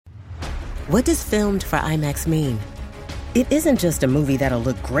What does filmed for IMAX mean? It isn't just a movie that'll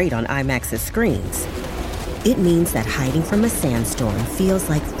look great on IMAX's screens. It means that hiding from a sandstorm feels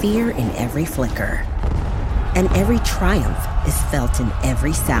like fear in every flicker. And every triumph is felt in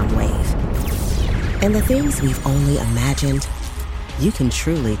every sound wave. And the things we've only imagined, you can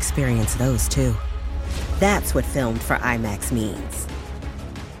truly experience those too. That's what filmed for IMAX means.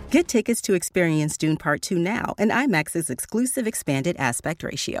 Get tickets to experience Dune Part 2 now and IMAX's exclusive expanded aspect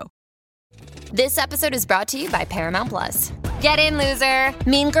ratio. This episode is brought to you by Paramount Plus. Get in, loser!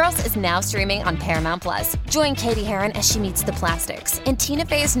 Mean Girls is now streaming on Paramount Plus. Join Katie Heron as she meets the plastics in Tina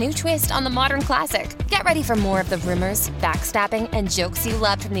Fey's new twist on the modern classic. Get ready for more of the rumors, backstabbing, and jokes you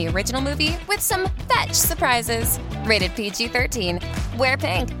loved from the original movie with some fetch surprises. Rated PG-13. Wear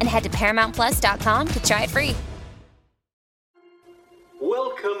pink and head to ParamountPlus.com to try it free.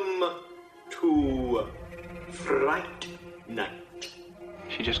 Welcome to Fright Night.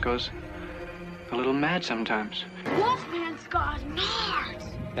 She just goes a little mad sometimes. Wolfman's got nards.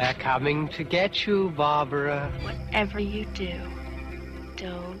 They're coming to get you, Barbara. Whatever you do,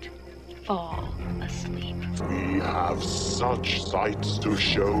 don't fall asleep. We have such sights to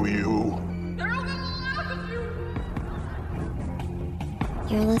show you. They're all gonna laugh at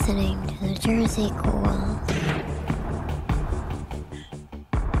you. You're listening to the Jersey Ghouls.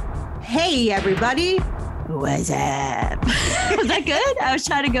 Hey, everybody. What's up? Was that good? I was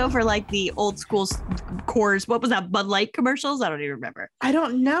trying to go for like the old school Coors. What was that? Bud Light commercials? I don't even remember. I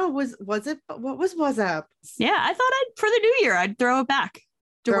don't know. Was it? What was up? Yeah, I thought for the new year, I'd throw it back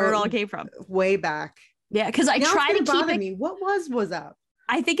to where it all came from. Way back. Yeah, because I tried to keep it. Me. What was up?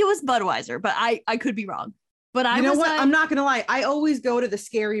 I think it was Budweiser, but I could be wrong. But you know what? I'm not gonna lie. I always go to the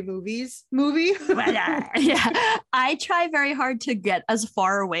scary movies movie. Yeah, I try very hard to get as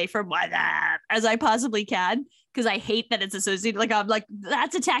far away from as I possibly can because I hate that it's associated. Like I'm like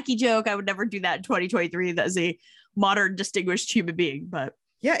that's a tacky joke. I would never do that in 2023 as a modern, distinguished human being. But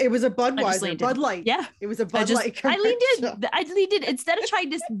yeah, it was a Budweiser, Bud Light. Yeah, it was a Bud Light. I leaned in instead of trying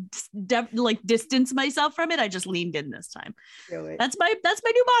to distance myself from it. I just leaned in this time. Do it. That's my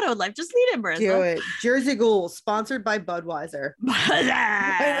new motto in life. Just lean in, Marissa. Do it. Jersey Ghouls, sponsored by Budweiser.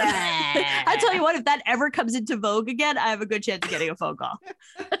 I tell you what, if that ever comes into vogue again, I have a good chance of getting a phone call.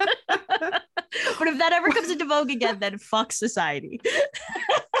 But if that ever comes into vogue again, then fuck society.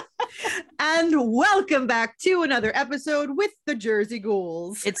 And welcome back to another episode with the Jersey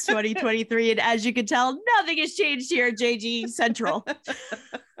Ghouls. It's 2023, and as you can tell, nothing has changed here at JG Central.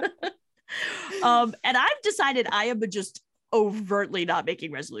 And I've decided I am just overtly not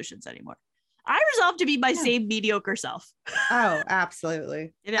making resolutions anymore. I resolved to be my same mediocre self. Oh,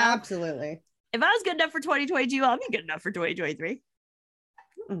 absolutely. You know? Absolutely. If I was good enough for 2022, I'll be good enough for 2023.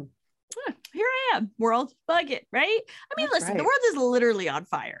 Here I am, world. Fuck it, right? I mean, listen, the world is literally on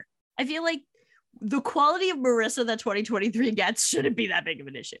fire. I feel like the quality of Marissa that 2023 gets shouldn't be that big of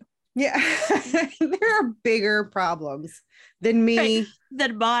an issue. Yeah. There are bigger problems than me.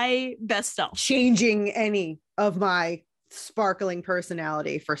 Than my best self. Changing any of my sparkling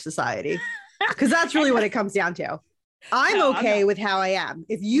personality for society. Because that's really what it comes down to. I'm okay with how I am.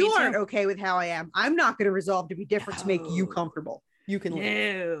 If you aren't okay with how I am, I'm not going to resolve to be different to make you comfortable. You can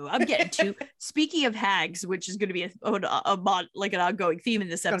leave. I'm getting too. Speaking of hags, which is going to be an ongoing theme in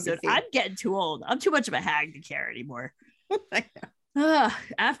this episode, I'm getting too old. I'm too much of a hag to care anymore. I know.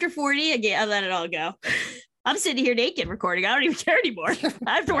 After 40, I let it all go. I'm sitting here naked recording. I don't even care anymore.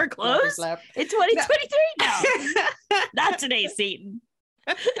 I have to wear clothes in 2023 now. Not today, Satan.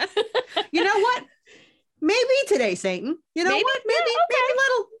 You know what? Maybe today, Satan. You know what? Maybe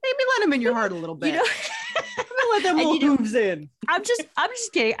let him in your heart a little bit. You know, let them little hooves in. I'm just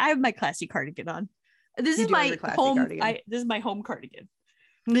kidding. I have my classy cardigan on. This is my home. This is my home cardigan.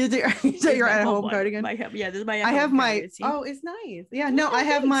 So you're at home cardigan? This is my. I have my. Oh, it's nice. Yeah, no, I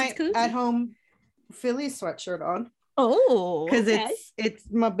have my at home Philly sweatshirt on. Oh, because it's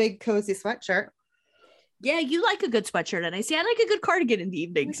my big cozy sweatshirt. Yeah, you like a good sweatshirt, and I like a good cardigan in the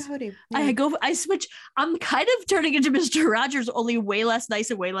evenings. I switch. I'm kind of turning into Mr. Rogers, only way less nice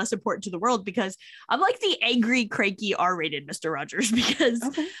and way less important to the world because I'm like the angry, cranky, R-rated Mr. Rogers. Because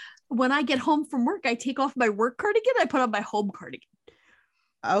when I get home from work, I take off my work cardigan, I put on my home cardigan.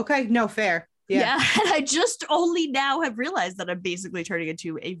 Okay, no, fair. Yeah, and I just only now have realized that I'm basically turning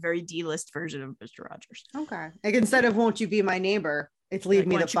into a very D-list version of Mr. Rogers. Okay, like instead of "Won't you be my neighbor," It's leave Like,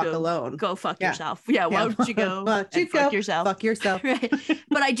 me why the don't you fuck go- alone. Go fuck Yeah. yourself. Yeah, why don't you go and fuck yourself? Fuck yourself. Right.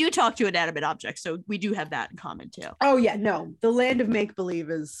 But I do talk to inanimate objects, so we do have that in common too. Oh yeah, no. The land of make believe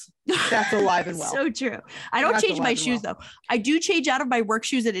that's alive and well. So true. I don't That's change my alive and shoes well. though. I do change out of my work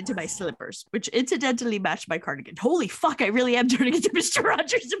shoes and into my slippers, which incidentally match my cardigan. Holy fuck, I really am turning into Mr.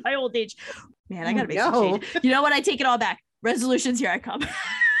 Rogers in my old age. Man, I gotta make some No. change. You know what? I take it all back. Resolutions, here I come.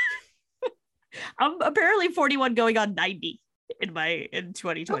 I'm apparently 41 going on 90 in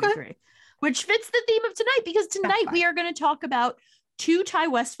 2023, which fits the theme of tonight, because tonight we are going to talk about 2 Ti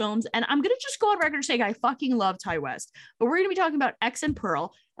West films, and I'm going to just go on record saying I fucking love Ti West, but we're going to be talking about X and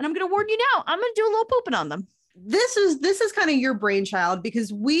Pearl, and I'm going to warn you now, I'm going to do a little pooping on them. This is kind of your brainchild,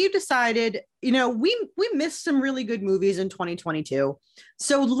 because we decided, we missed some really good movies in 2022.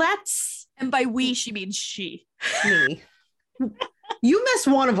 So let's, and by we she means she. Me. You missed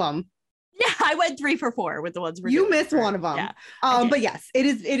one of them. Yeah, I went 3 for 4 with the ones you missed one of them. Yeah, but yes, it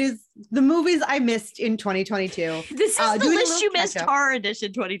is the movies I missed in 2022. This is the list you missed horror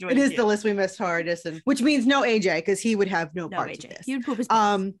edition 2022. It is the list we missed horror edition, which means no AJ, because he would have no part AJ. of this. He would poop his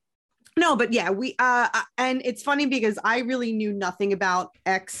pants. No, but yeah, we and it's funny because I really knew nothing about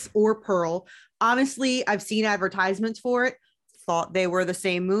X or Pearl. Honestly, I've seen advertisements for it, thought they were the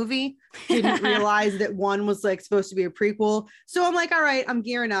same movie, didn't realize that one was like supposed to be a prequel. So I'm like, all right, I'm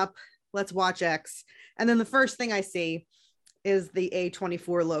gearing up. Let's watch X. And then the first thing I see is the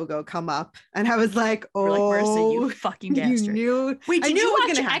A24 logo come up. And I was like, oh, like, Marissa, you fucking bastard. You knew. Wait, did I knew you it was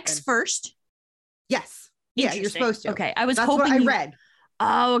watch gonna X happen. first? Yes. Yeah, you're supposed to. Okay. I was That's hoping what I read.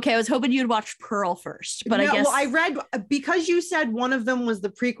 Oh, okay. I was hoping you'd watch Pearl first, but I guess. Well, I read, because you said one of them was the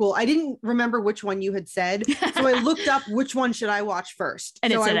prequel. I didn't remember which one you had said. So I looked up which one should I watch first.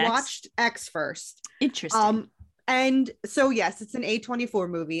 And so it said I X. watched X first. Interesting. And so, yes, it's an A24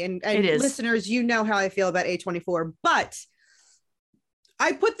 movie. And It is. Listeners, you know how I feel about A24, but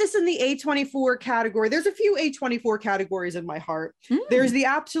I put this in the A24 category. There's a few A24 categories in my heart. There's the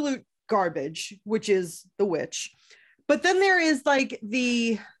absolute garbage, which is The Witch. But then there is like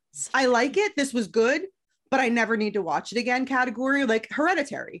the, I like it, this was good, but I never need to watch it again category, like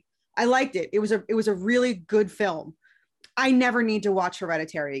Hereditary. I liked it. It was a really good film. I never need to watch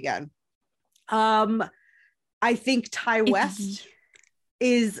Hereditary again. I think Ti West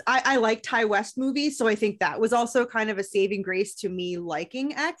is, I like Ti West movies, so I think that was also kind of a saving grace to me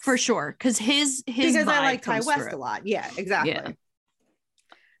liking X. For sure, because his because I vibe like Ti comes West through. a lot. Yeah, exactly. Yeah.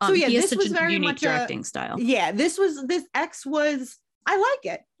 So yeah, he has this such was a very unique much directing style. Yeah, this X was, I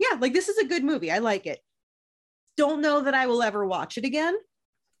like it. Yeah, like this is a good movie. I like it. Don't know that I will ever watch it again.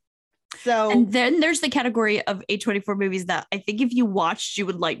 So, and then there's the category of A24 movies that I think if you watched, you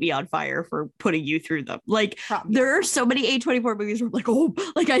would light me on fire for putting you through them. Like there are so many A24 movies where I'm like, oh,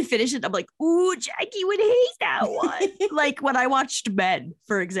 like I finish it, I'm like, ooh, Jackie would hate that one. Like when I watched Men,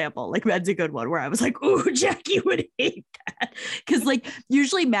 for example, like Men's a good one, where I was like, ooh, Jackie would hate that. Because like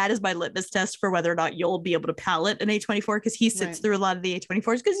usually Matt is my litmus test for whether or not you'll be able to palate an A24, because he sits through a lot of the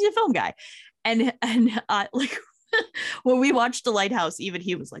A24s because he's a film guy. And like when we watched The Lighthouse, even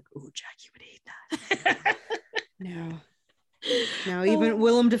he was like, "Oh, Jackie would hate that." No, even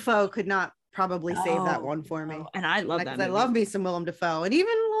Willem Dafoe could not probably save that one for me. And I love that. I love me some Willem Dafoe, and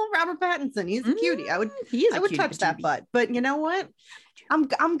even little Robert Pattinson. He's a cutie. I would touch that butt. But you know what?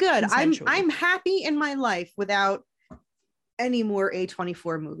 I'm good. I'm happy in my life without any more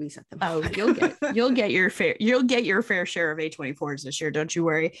A24 movies at the moment. Oh, you'll get your fair share of A24s this year, don't you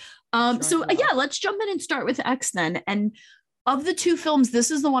worry. Let's jump in and start with X then. And of the 2 films,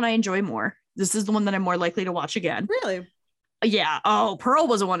 this is the one I enjoy more. This is the one that I'm more likely to watch again. Really? Yeah. Oh, Pearl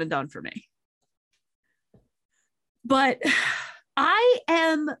was a one and done for me. But I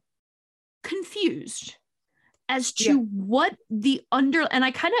am confused as to what the and I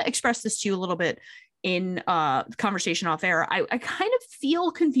kind of expressed this to you a little bit in conversation off air. I kind of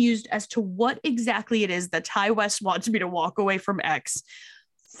feel confused as to what exactly it is that Ti West wants me to walk away from X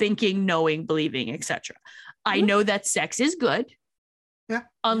thinking, knowing, believing, etc. I know that sex is good,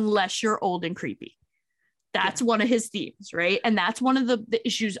 unless you're old and creepy. That's one of his themes, right? And that's one of the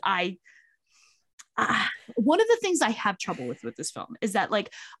issues one of the things I have trouble with this film is that,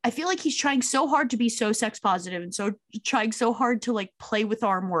 like, I feel like he's trying so hard to be so sex positive and so trying so hard to like play with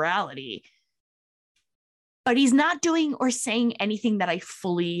our morality, but he's not doing or saying anything that I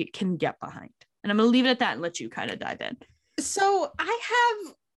fully can get behind. And I'm going to leave it at that and let you kind of dive in. So I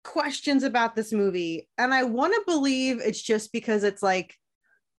have questions about this movie, and I want to believe it's just because it's like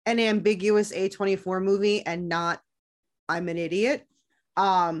an ambiguous A24 movie and not I'm an idiot.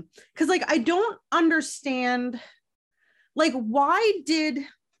 Because like I don't understand, like, why did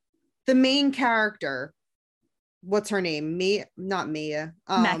the main character what's her name? Not Mia.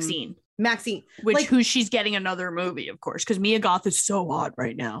 Maxine. Which like, who she's getting another movie, of course, because Mia Goth is so hot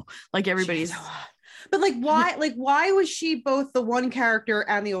right now. Like everybody's so hot. But like why was she both the one character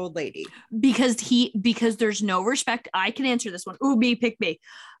and the old lady? Because there's no respect. I can answer this one. Ooh, pick me.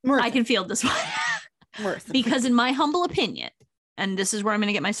 Marissa. I can field this one. Because in my humble opinion, and this is where I'm going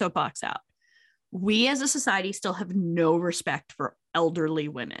to get my soapbox out, we as a society still have no respect for elderly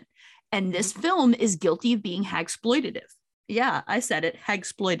women. And this film is guilty of being hagsploitative. Yeah, I said it,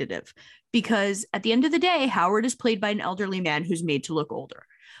 hagsploitative. Because at the end of the day, Howard is played by an elderly man who's made to look older.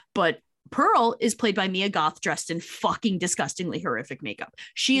 But Pearl is played by Mia Goth dressed in fucking disgustingly horrific makeup.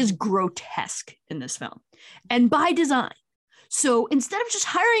 She is grotesque in this film. And by design. So instead of just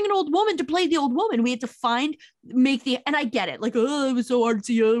hiring an old woman to play the old woman, we had to and I get it. Like, oh, it was so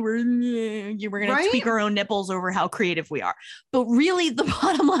artsy. We're going to tweak our own nipples over how creative we are. But really the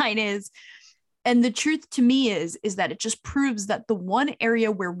bottom line is, and the truth to me is that it just proves that the one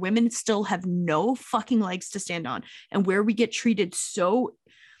area where women still have no fucking legs to stand on and where we get treated so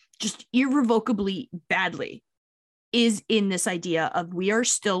just irrevocably badly is in this idea of we are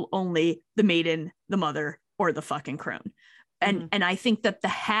still only the maiden, the mother, or the fucking crone. And I think that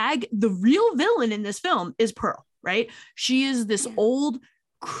the real villain in this film is Pearl, right? She is this old,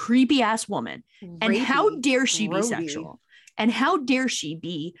 creepy ass woman. And how dare she be sexual? And how dare she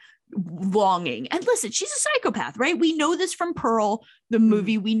be longing? And listen, she's a psychopath, right? We know this from Pearl, the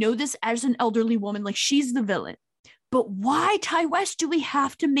movie. We know this as an elderly woman. Like, she's the villain. But why, Ti West, do we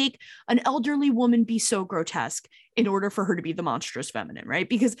have to make an elderly woman be so grotesque in order for her to be the monstrous feminine, right?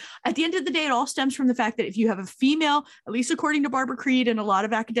 Because at the end of the day, it all stems from the fact that if you have a female, at least according to Barbara Creed and a lot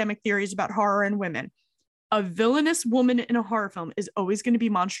of academic theories about horror and women, a villainous woman in a horror film is always going to be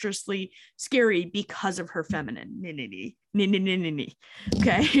monstrously scary because of her femininity.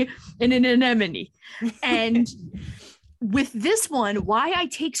 Okay? And with this one, why I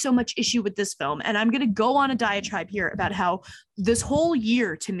take so much issue with this film, and I'm going to go on a diatribe here about how this whole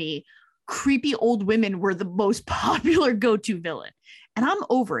year, to me, creepy old women were the most popular go-to villain. And I'm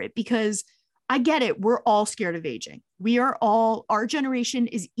over it because I get it. We're all scared of aging. Our generation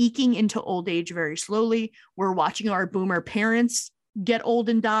is eking into old age very slowly. We're watching our boomer parents get old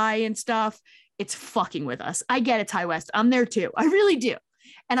and die and stuff. It's fucking with us. I get it, Ti West. I'm there too. I really do.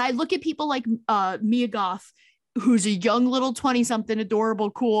 And I look at people like Mia Goth, who's a young little 20-something,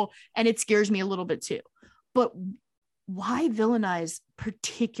 adorable, cool, and it scares me a little bit too. But why villainize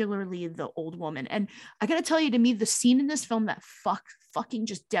particularly the old woman? And I gotta tell you, to me, the scene in this film that fucking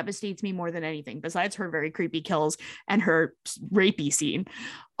just devastates me more than anything, besides her very creepy kills and her rapey scene,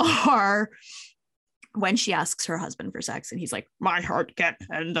 are when she asks her husband for sex and he's like, my heart can't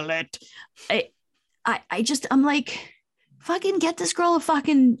handle it. I'm like, fucking get this girl a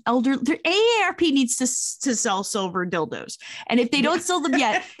fucking AARP needs to sell silver dildos. And if they don't sell them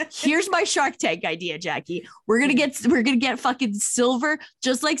yet, here's my Shark Tank idea, Jackie. We're gonna get fucking silver,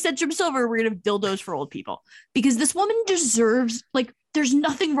 just like Centrum Silver. We're gonna have dildos for old people because this woman deserves, like, there's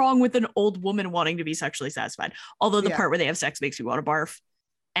nothing wrong with an old woman wanting to be sexually satisfied. Although the part where they have sex makes me want to barf.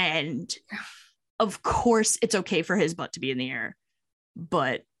 And of course it's okay for his butt to be in the air,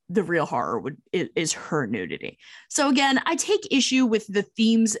 but the real horror is her nudity. So again, I take issue with the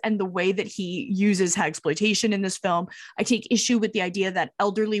themes and the way that he uses hagsploitation in this film. I take issue with the idea that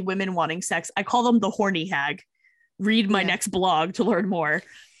elderly women wanting sex, I call them the horny hag. Read my next blog to learn more.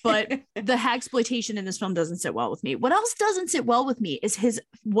 But the hagsploitation in this film doesn't sit well with me. What else doesn't sit well with me is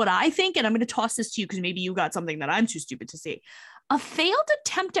what I think, and I'm going to toss this to you because maybe you got something that I'm too stupid to see, a failed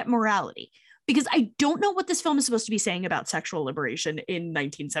attempt at morality. Because I don't know what this film is supposed to be saying about sexual liberation in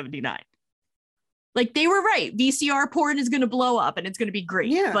 1979. Like, they were right. VCR porn is going to blow up and it's going to be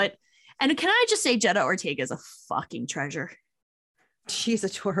great. Yeah. And can I just say Jenna Ortega is a fucking treasure. She's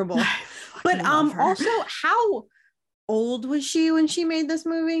adorable. But also, how old was she when she made this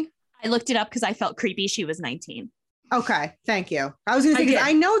movie? I looked it up because I felt creepy. She was 19. Okay, thank you. I was going to say,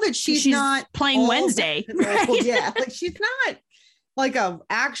 I know that she's not playing Wednesday. Right? Well, yeah, like she's not like a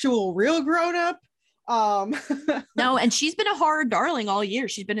actual real grown up. No, and she's been a horror darling all year.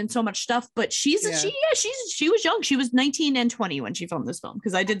 She's been in so much stuff, but she was young. She was 19 and 20 when she filmed this film,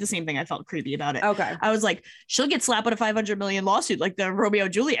 because I did the same thing. I felt creepy about it. Okay. I was like, she'll get slapped with a 500 million lawsuit like the Romeo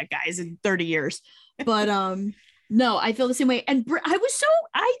and Juliet guys in 30 years. But no, I feel the same way. And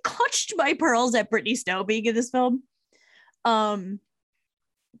I clutched my pearls at Brittany Snow being in this film. Because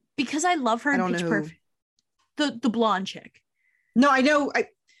I love her in Pitch Perfect. The blonde chick. No, I know.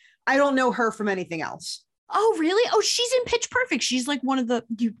 I don't know her from anything else. Oh, really? Oh, she's in Pitch Perfect. She's like one of the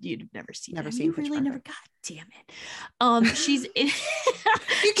you've never seen. Never that. seen. You Pitch really Perfect. never. God damn it. She's in.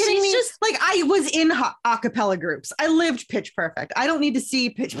 You kidding me? Just like I was in acapella groups. I lived Pitch Perfect. I don't need to see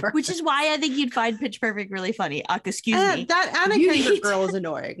Pitch Perfect. Which is why I think you'd find Pitch Perfect really funny. Excuse me. That Anna Kendrick girl is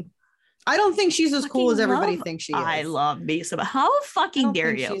annoying. I don't think she's as cool as everybody thinks she is. I love me some. How fucking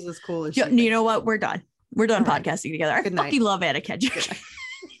dare you? She's as cool as you know what? We're done. We're done podcasting together. I Good fucking night. love Anna Kendrick.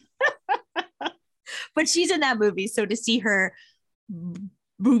 But she's in that movie, so to see her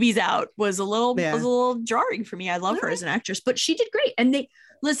boobies out was a little jarring for me. I love her as an actress, but she did great. And they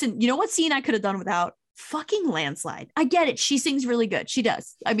listen, you know what scene I could have done without? Fucking Landslide. I get it. She sings really good. She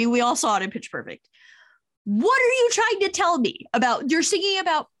does. I mean, we all saw it in Pitch Perfect. What are you trying to tell me about? You're singing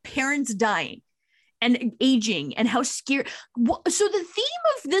about parents dying and aging and how scared. So the theme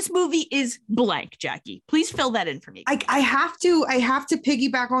of this movie is blank, Jackie. Please fill that in for me. I have to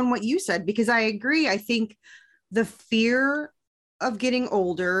piggyback on what you said, because I agree. I think the fear of getting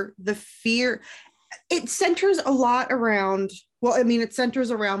older, it centers a lot around, well, I mean, it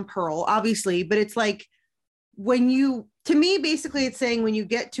centers around Pearl, obviously, but it's like to me, basically it's saying when you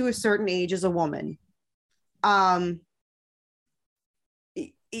get to a certain age as a woman,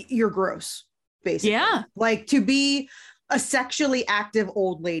 you're gross, basically. Yeah. Like to be a sexually active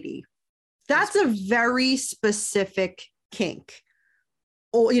old lady, that's a very specific kink.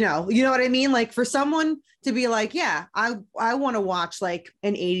 Oh, you know what I mean? Like for someone to be like, yeah, I want to watch like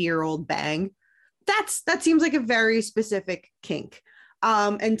an 80-year-old bang. That seems like a very specific kink.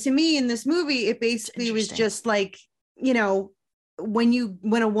 And to me in this movie, it basically was just like, you know,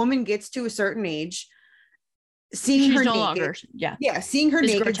 when a woman gets to a certain age, seeing her naked, seeing her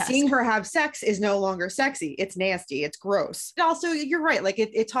naked, grotesque. Seeing her have sex is no longer sexy. It's nasty. It's gross. Also, you're right. Like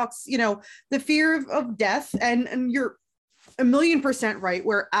it talks, you know, the fear of death, and you're 1,000,000% right.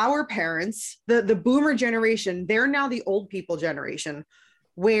 Where our parents, the boomer generation, they're now the old people generation,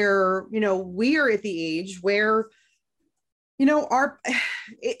 where, you know, we are at the age where, you know,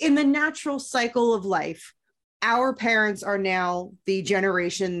 in the natural cycle of life, our parents are now the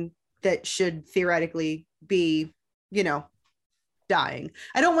generation that should theoretically be, you know, dying.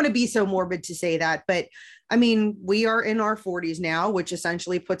 I don't want to be so morbid to say that, but I mean, we are in our 40s now, which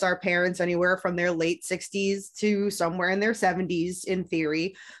essentially puts our parents anywhere from their late 60s to somewhere in their 70s in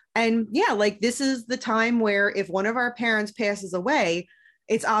theory. And yeah, like this is the time where if one of our parents passes away,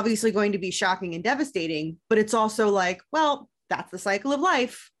 it's obviously going to be shocking and devastating, but it's also like, well, that's the cycle of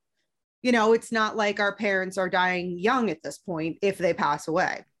life. You know, it's not like our parents are dying young at this point if they pass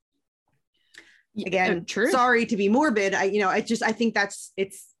away. Again, sorry to be morbid. I think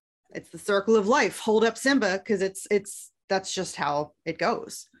it's the circle of life. Hold up, Simba, because that's just how it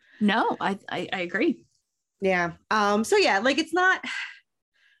goes. No, I agree. Yeah. So yeah, like it's not.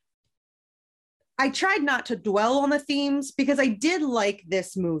 I tried not to dwell on the themes because I did like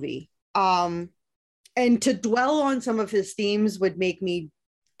this movie. And to dwell on some of his themes would make me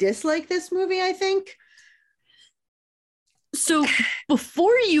dislike this movie, I think. So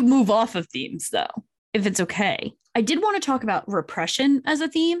before you move off of themes, though, if it's okay, I did want to talk about repression as a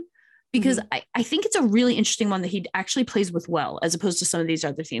theme, because I think it's a really interesting one that he actually plays with well, as opposed to some of these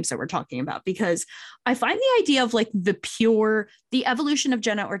other themes that we're talking about, because I find the idea of like the evolution of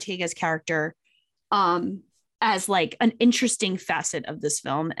Jenna Ortega's character as like an interesting facet of this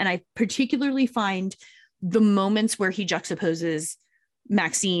film. And I particularly find the moments where he juxtaposes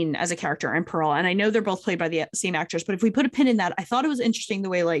Maxine as a character and Pearl, and I know they're both played by the same actors, but if we put a pin in that, I thought it was interesting the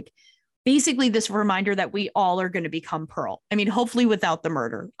way like basically this reminder that we all are going to become Pearl. I mean, hopefully without the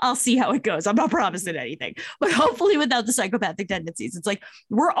murder. I'll see how it goes. I'm not promising anything, but hopefully without the psychopathic tendencies. It's like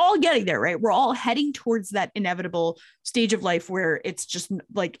we're all getting there, right? We're all heading towards that inevitable stage of life where it's just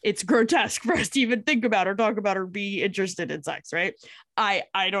like it's grotesque for us to even think about or talk about or be interested in sex, right?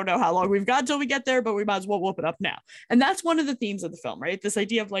 I don't know how long we've got till we get there, but we might as well whoop it up now. And that's one of the themes of the film, right? This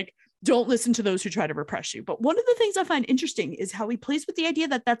idea of like, don't listen to those who try to repress you. But one of the things I find interesting is how he plays with the idea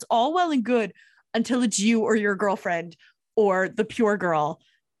that that's all well and good until it's you or your girlfriend or the pure girl,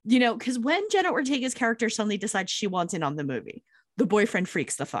 you know, because when Jenna Ortega's character suddenly decides she wants in on the movie, the boyfriend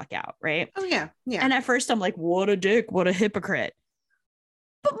freaks the fuck out, right? Oh, yeah. Yeah. And at first I'm like, what a dick, what a hypocrite.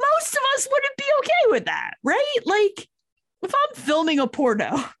 But most of us wouldn't be okay with that, right? Like, if I'm filming a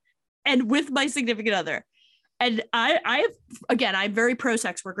porno and with my significant other, and I'm very pro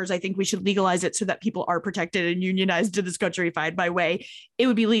sex workers. I think we should legalize it so that people are protected and unionized in this country. Fine, by way, it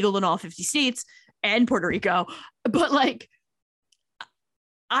would be legal in all 50 states and Puerto Rico. But like,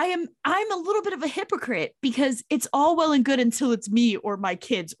 I'm a little bit of a hypocrite because it's all well and good until it's me or my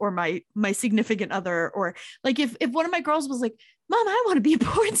kids or my significant other, or like if one of my girls was like, Mom, I want to be a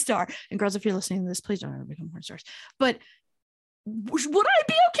porn star. And girls, if you're listening to this, please don't ever become porn stars. But would I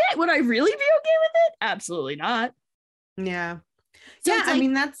be okay? Would I really be okay with it? Absolutely not. Yeah. So yeah, I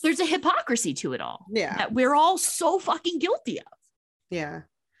mean, there's a hypocrisy to it all. Yeah. That we're all so fucking guilty of. Yeah.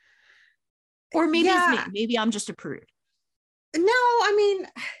 Or maybe it's me. Maybe I'm just a prude. No, I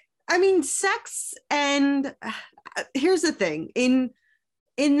mean, sex and here's the thing. In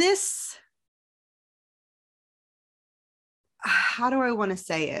this, how do I want to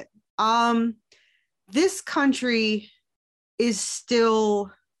say it? This country is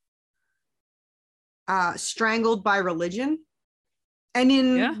still strangled by religion. And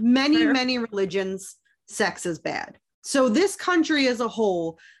in many religions, sex is bad. So this country as a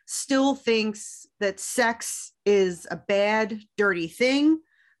whole still thinks that sex is a bad, dirty thing.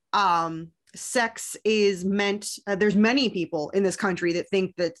 Sex is meant, there's many people in this country that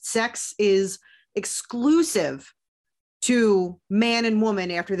think that sex is exclusive to man and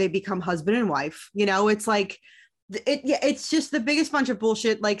woman after they become husband and wife. You know, it's like, it's just the biggest bunch of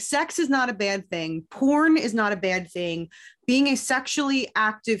bullshit. Like, sex is not a bad thing. Porn is not a bad thing. Being a sexually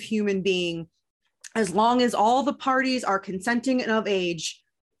active human being, as long as all the parties are consenting and of age,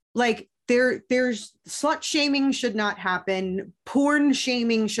 like there's slut shaming should not happen. Porn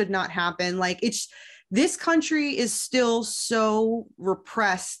shaming should not happen. Like, this country is still so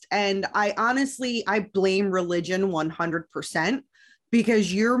repressed. And I blame religion 100%,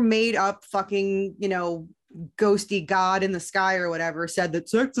 because you're made up fucking, you know, ghosty God in the sky or whatever said that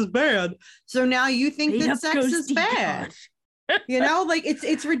sex is bad. So now you think that sex is bad. You know, like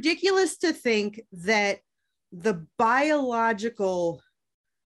it's ridiculous to think that the biological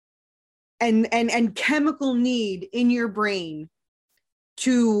and chemical need in your brain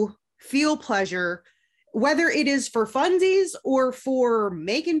to feel pleasure, whether it is for funsies or for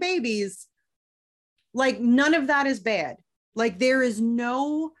making babies, like none of that is bad. Like, there is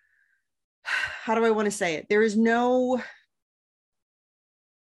no, how do I want to say it? There is no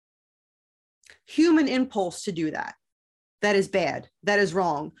human impulse to do that. That is bad. That is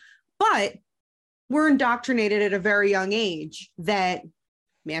wrong. But we're indoctrinated at a very young age that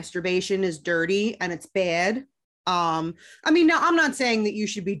masturbation is dirty and it's bad. I mean, now I'm not saying that you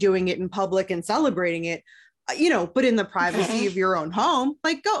should be doing it in public and celebrating it, you know, but in the privacy of your own home,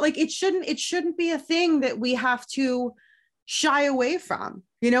 like it shouldn't be a thing that we have to shy away from.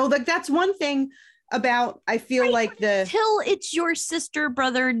 You know, like that's one thing about, I feel like until it's your sister,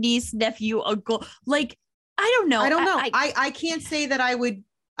 brother, niece, nephew, uncle, like, I don't know. I can't say that I would.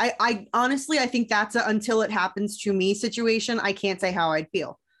 I honestly, I think that's a until it happens to me situation. I can't say how I'd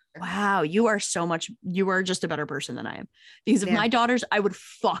feel. Wow, you are just a better person than I am. Because of my daughters, I would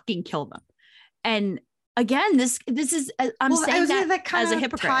fucking kill them. And again, this is, I'm saying that kind as a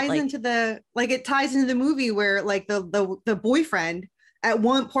hypocrite. Ties into the movie where like the boyfriend at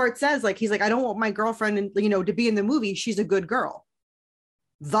one part says, like, he's like, I don't want my girlfriend, you know, to be in the movie. She's a good girl.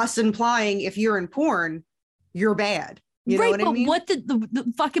 Thus implying if you're in porn, you're bad. You know what I mean? What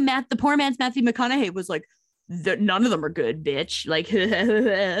the fucking the poor man's Matthew McConaughey was like, none of them are good, bitch. Like,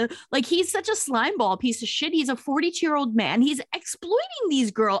 like he's such a slimeball piece of shit. He's a 42-year-old man. He's exploiting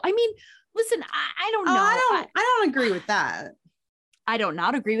these girls. I mean, listen, I don't know. I don't agree with that. I do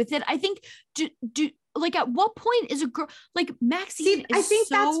not agree with it. I think like at what point is a girl like Maxine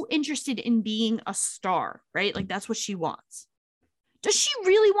so interested in being a star, right? Like that's what she wants. Does she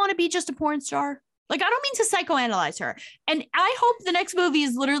really want to be just a porn star? Like, I don't mean to psychoanalyze her. And I hope the next movie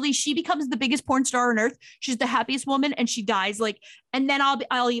is literally she becomes the biggest porn star on earth. She's the happiest woman and she dies, like, and then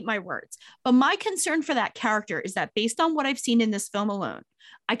I'll eat my words. But my concern for that character is that based on what I've seen in this film alone,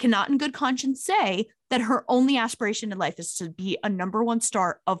 I cannot in good conscience say that her only aspiration in life is to be a #1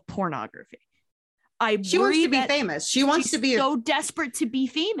 star of pornography. She wants to be famous. She wants to be so desperate to be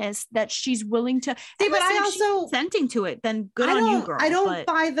famous that she's willing to. But I also consenting to it. Then good on you, girl. I don't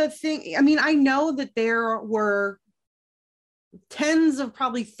buy the thing. I mean, I know that there were tens of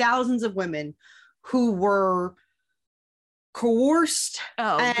probably thousands of women who were coerced.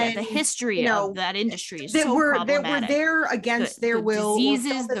 And the history of that industry is so problematic. They were there against their will.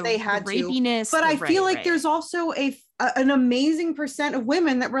 Diseases that they had the rapiness, to. But I feel like there's also an amazing percent of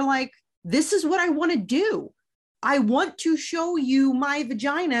women that were like, this is what I want to do. I want to show you my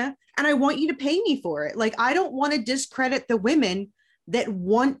vagina and I want you to pay me for it. Like, I don't want to discredit the women that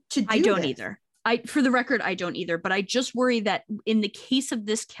want to do I don't this. either. For the record, I don't either, but I just worry that in the case of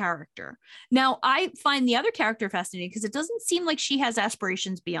this character, now I find the other character fascinating because it doesn't seem like she has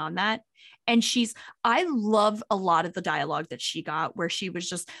aspirations beyond that. And I love a lot of the dialogue that she got where she was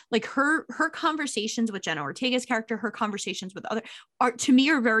just like her conversations with Jenna Ortega's character, her conversations with to me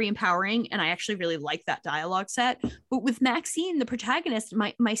are very empowering. And I actually really like that dialogue set. But with Maxine, the protagonist,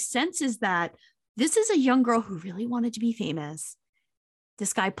 my sense is that this is a young girl who really wanted to be famous.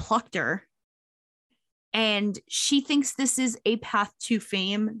 This guy plucked her. And she thinks this is a path to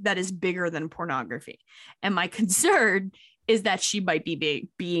fame that is bigger than pornography. And my concern is that she might be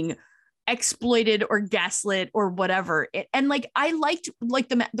being exploited or gaslit or whatever. And like, I liked like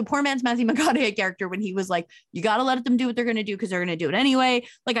the poor man's Matthew McConaughey character when he was like, you got to let them do what they're going to do because they're going to do it anyway.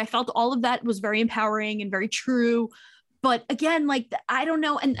 Like, I felt all of that was very empowering and very true. But again, like, I don't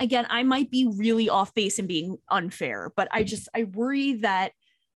know. And again, I might be really off base and being unfair, but I worry that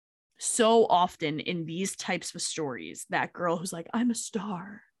so often in these types of stories, that girl who's like, I'm a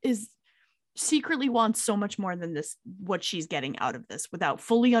star is secretly wants so much more than this, what she's getting out of this without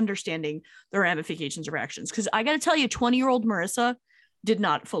fully understanding the ramifications of her actions. Because I got to tell you, 20-year-old Marissa did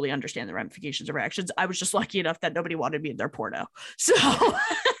not fully understand the ramifications of her actions. I was just lucky enough that nobody wanted me in their porno. So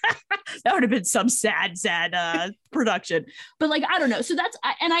that would have been some sad production. But like, I don't know. So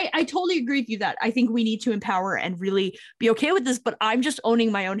I totally agree with you that I think we need to empower and really be okay with this, but I'm just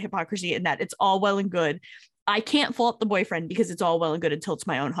owning my own hypocrisy in that it's all well and good. I can't fault the boyfriend because it's all well and good until it's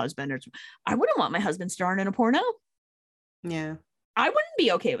my own husband. I wouldn't want my husband starring in a porno. Yeah. I wouldn't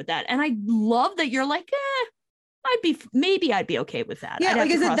be okay with that. And I love that you're like, I'd be okay with that. Yeah, like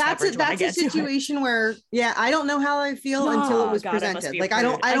I said, that's a situation where, I don't know how I feel until it was presented. Like I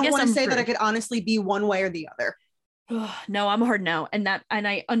don't want to say that I could honestly be one way or the other. No, I'm a hard no. And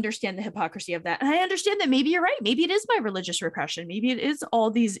I understand the hypocrisy of that. And I understand that maybe you're right. Maybe it is my religious repression. Maybe it is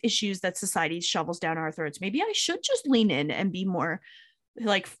all these issues that society shovels down our throats. Maybe I should just lean in and be more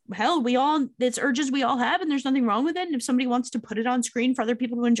like, hell, it's urges we all have, and there's nothing wrong with it. And if somebody wants to put it on screen for other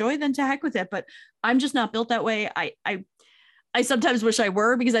people to enjoy, then to heck with it. But I'm just not built that way. I sometimes wish I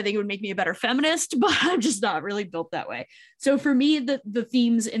were, because I think it would make me a better feminist, but I'm just not really built that way. So for me, the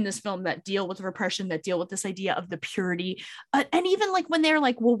themes in this film that deal with repression, that deal with this idea of the purity, and even like when they're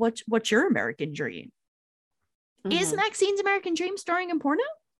like, well, what's your American dream? Mm-hmm. Is Maxine's American dream starring in porno?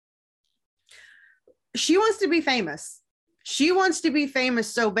 She wants to be famous. She wants to be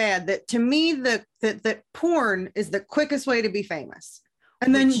famous so bad that, to me, that porn is the quickest way to be famous.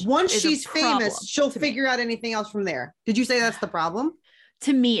 And then once she's famous, she'll figure out anything else from there. Did you say that's the problem?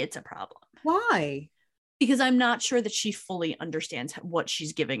 To me, it's a problem. Why? Because I'm not sure that she fully understands what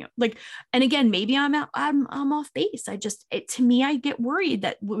she's giving. Like, and again, maybe I'm off base. To me, I get worried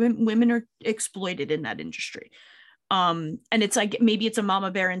that women are exploited in that industry. And it's like, maybe it's a mama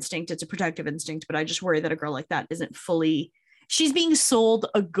bear instinct. It's a protective instinct, but I just worry that a girl like that isn't fully, she's being sold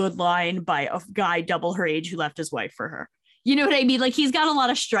a good line by a guy double her age who left his wife for her. You know what I mean? Like, he's got a lot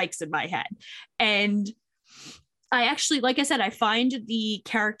of strikes in my head. And I actually, like I said, I find the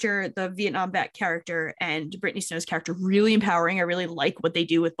character, the Vietnam vet character and Brittany Snow's character really empowering. I really like what they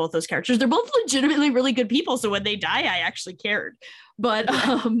do with both those characters. They're both legitimately really good people. So when they die, I actually cared. But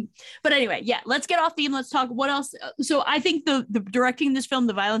anyway, let's get off theme. Let's talk what else. So I think the directing this film,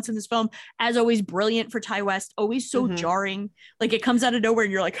 the violence in this film, as always, brilliant for Ti West, always so jarring. Like, it comes out of nowhere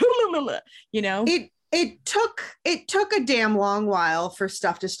and you're like, you know? It took a damn long while for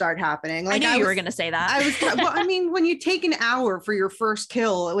stuff to start happening. Like, I knew you were going to say that. Well, I mean, when you take an hour for your first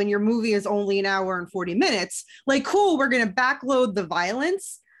kill, when your movie is only an hour and 40 minutes, like, cool, we're going to backload the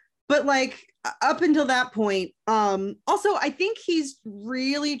violence. But like, up until that point, also, I think he's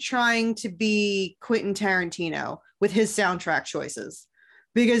really trying to be Quentin Tarantino with his soundtrack choices,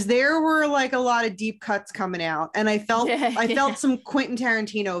 because there were like a lot of deep cuts coming out, and I felt some Quentin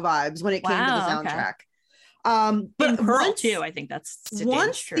Tarantino vibes when it came to the soundtrack. Okay. But Pearl too, I think that's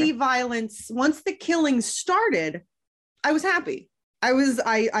once the violence, once the killing started, I was happy.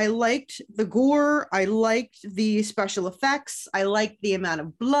 I liked the gore, I liked the special effects, I liked the amount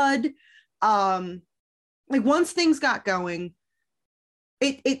of blood. Like, once things got going,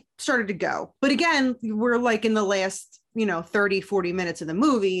 it started to go. But again, we're like in the last 30, 40 minutes of the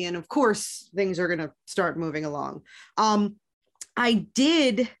movie. And of course, things are going to start moving along. I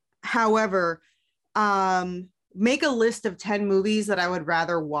did, however, make a list of 10 movies that I would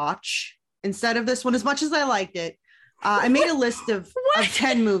rather watch instead of this one, as much as I liked it. I made a list of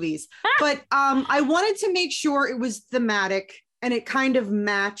 10 movies, but I wanted to make sure it was thematic and it kind of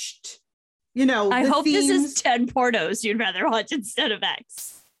matched, I hope themes. This is 10 pornos you'd rather watch instead of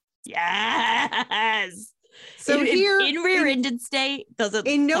X. Yes. So in Rear-Ended Stay doesn't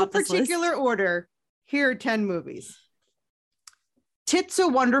in no top this list. particular order. Here are 10 movies. Tits a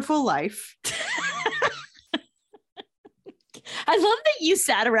Wonderful Life. I love that you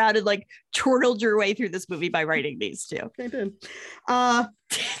sat around and like chortled your way through this movie by writing these two. I did.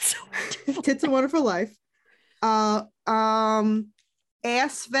 Tits a Wonderful Life.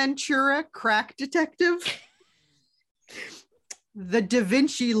 Ace Ventura, Crack Detective. The Da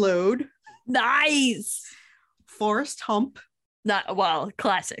Vinci Load. Nice. Forrest Hump.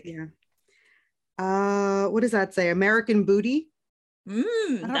 Classic. Yeah. What does that say? American Booty.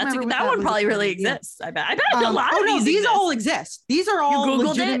 That one probably really exists. I bet a lot of these all exist. These are all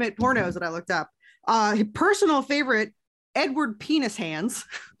legitimate pornos that I looked up. Personal favorite, Edward Penis Hands.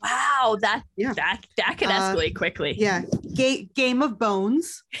 Wow, that can escalate quickly. Yeah. Game of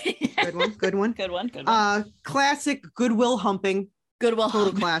Bones. Good one. Classic Goodwill Humping.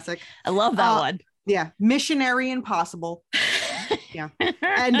 Total classic. I love that one. Yeah. Missionary Impossible. Yeah.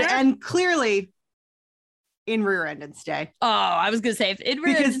 And clearly In Rear-Ended Stay. Oh, I was gonna say if In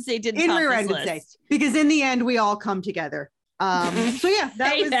Rear-Ended Stay didn't top this list. Because in the end we all come together. So yeah,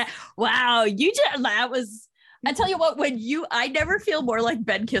 wow, that was. I tell you what, I never feel more like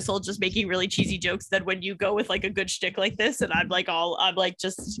Ben Kissel just making really cheesy jokes than when you go with like a good shtick like this, and I'm like,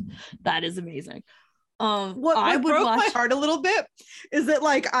 that is amazing. What broke my heart a little bit is that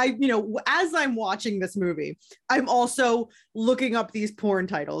like as I'm watching this movie, I'm also looking up these porn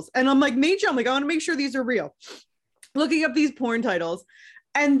titles, and I'm like, I want to make sure these are real. Looking up these porn titles.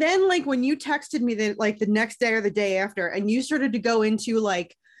 And then like when you texted me the next day or the day after, and you started to go into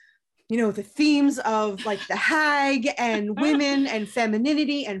like, the themes of like the hag and women and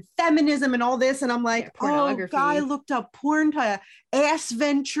femininity and feminism and all this. And I'm like, I looked up porn to Ace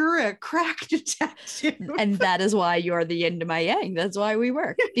Ventura, Crack Detective. And that is why you're the yin to my yang. That's why we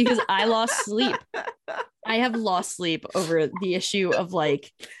work, because I lost sleep. I have lost sleep over the issue of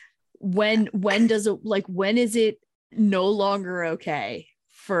like, when is it no longer okay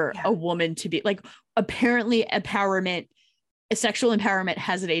for a woman to be like, apparently sexual empowerment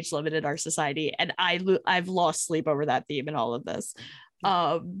has an age limit in our society, and I've lost sleep over that theme in all of this.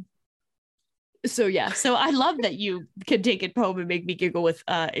 So I love that you can take it home and make me giggle with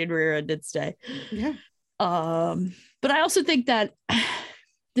In Rear-Ended Stay. Yeah. But I also think that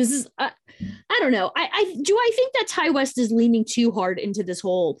this is I don't know. I think that Ti West is leaning too hard into this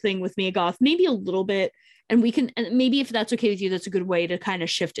whole thing with Mia Goth, maybe a little bit, and maybe if that's okay with you, that's a good way to kind of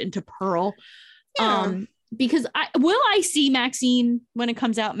shift into Pearl. Yeah. Because I see Maxine when it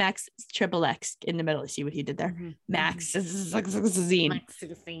comes out? Max XXX in the middle. See what he did there? Mm-hmm. Maxine.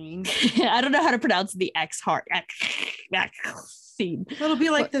 I don't know how to pronounce the X heart. Maxine. It'll be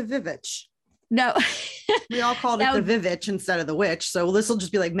like the Vivitch. No. We all called it the Vivitch instead of the witch. So this will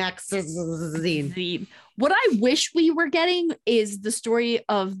just be like Maxine. What I wish we were getting is the story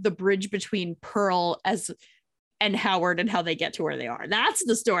of the bridge between Pearl and Howard and how they get to where they are. That's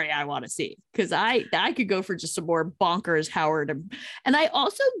the story I want to see, because I could go for just some more bonkers Howard. And I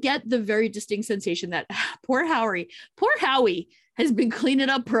also get the very distinct sensation that poor Howie has been cleaning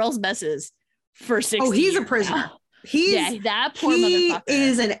up Pearl's messes for 60 years. Oh, he's a prisoner. That poor motherfucker. He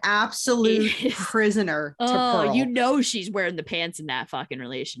is an absolute prisoner to Pearl. She's wearing the pants in that fucking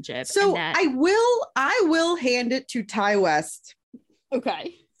relationship. So I will hand it to Ti West.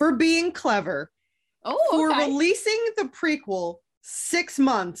 Okay. For being clever. For releasing the prequel 6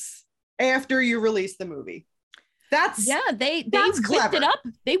 months after you release the movie. They whipped it up.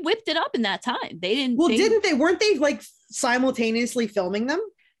 They whipped it up in that time. They didn't. Well, didn't they? Weren't they like simultaneously filming them?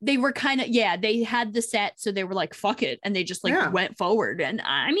 They were kind of, they had the set, so they were like, fuck it, and they just went forward. And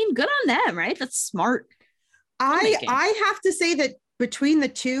I mean, good on them, right? That's smart. I have to say that between the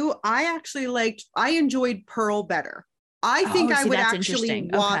two, I enjoyed Pearl better. I think I would actually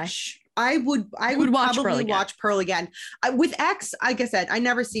watch. I would probably watch Pearl again. With X, like I said, I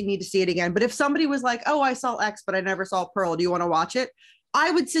never need to see it again. But if somebody was like, "Oh, I saw X, but I never saw Pearl. Do you want to watch it?"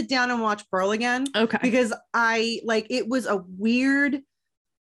 I would sit down and watch Pearl again. Okay. Because it was a weird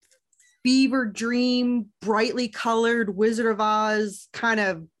fever dream, brightly colored Wizard of Oz kind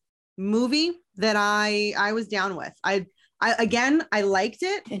of movie that I was down with. I liked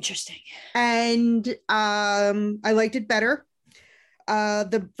it. Interesting. And I liked it better.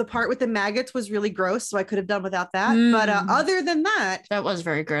 The part with the maggots was really gross, so I could have done without that. But other than that, that was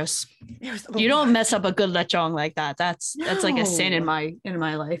very gross. You don't mess up a good lechon like that. That's like a sin in my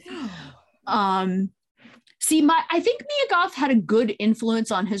life. See, I think Mia Goth had a good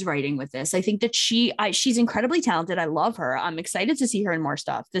influence on his writing with this. I think that she's incredibly talented. I love her. I'm excited to see her in more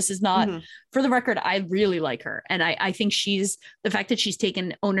stuff. This is not, for the record, I really like her. And I think the fact that she's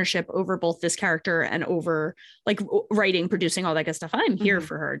taken ownership over both this character and over like writing, producing, all that good stuff. I'm here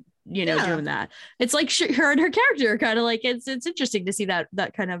for her, doing that. It's like her and her character kind of like, it's interesting to see that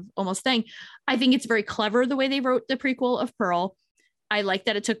kind of almost thing. I think it's very clever the way they wrote the prequel of Pearl. I like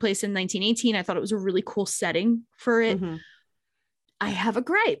that it took place in 1918. I thought it was a really cool setting for it. I have a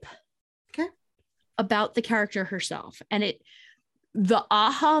gripe about the character herself. And the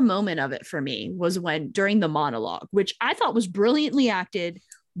aha moment of it for me was when during the monologue, which I thought was brilliantly acted,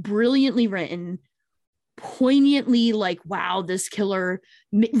 brilliantly written, poignantly like, wow, this killer,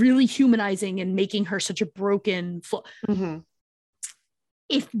 really humanizing and making her such a broken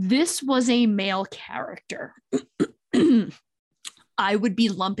If this was a male character, I would be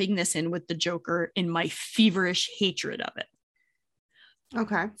lumping this in with the Joker in my feverish hatred of it.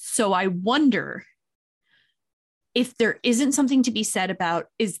 Okay. So I wonder if there isn't something to be said about,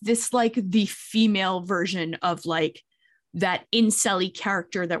 is this like the female version of like that incel-y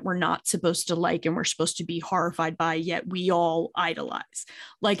character that we're not supposed to like and we're supposed to be horrified by, yet we all idolize?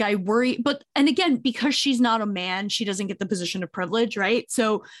 Like I worry, and again, because she's not a man, she doesn't get the position of privilege, right?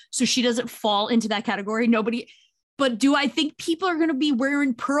 So she doesn't fall into that category. But do I think people are going to be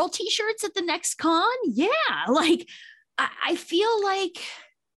wearing Pearl t-shirts at the next con? Yeah. Like, I feel like.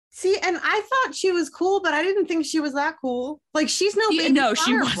 See, and I thought she was cool, but I didn't think she was that cool. Like, she's no baby Firefly.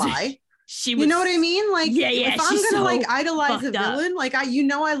 She wasn't. She was, you know what I mean? Like, if I'm going to like idolize a villain, like I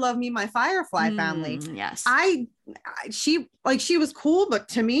love me my Firefly family. Yes. She was cool, but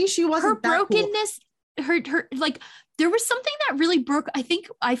to me, she wasn't her brokenness, her like, there was something that really broke. I think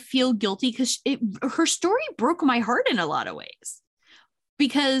I feel guilty because her story broke my heart in a lot of ways,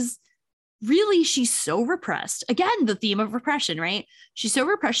 because really she's so repressed. Again, the theme of repression, right? She's so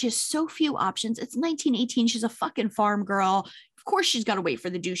repressed. She has so few options. It's 1918. She's a fucking farm girl. Of course, she's got to wait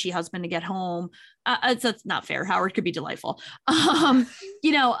for the douchey husband to get home. That's not fair. Howard could be delightful. Like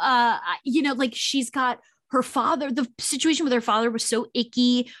she's got her father, the situation with her father was so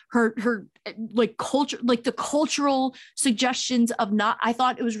icky. Her like culture, like the cultural suggestions of I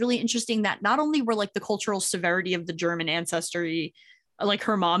thought it was really interesting that not only were like the cultural severity of the German ancestry, like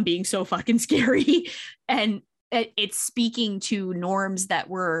her mom being so fucking scary, and it's speaking to norms that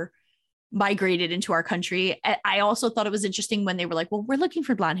were migrated into our country. I also thought it was interesting when they were like, well, we're looking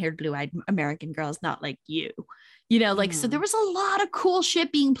for blonde-haired, blue-eyed American girls, not like you. So there was a lot of cool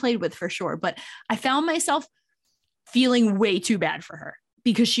shit being played with for sure. But I found myself feeling way too bad for her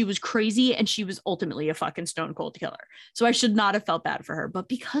because she was crazy and she was ultimately a fucking stone cold killer. So I should not have felt bad for her. But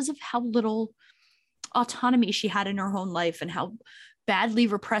because of how little autonomy she had in her own life and how badly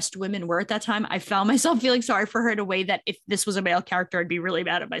repressed women were at that time, I found myself feeling sorry for her in a way that if this was a male character, I'd be really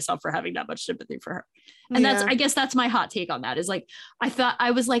mad at myself for having that much sympathy for her. And I guess that's my hot take on that, is like,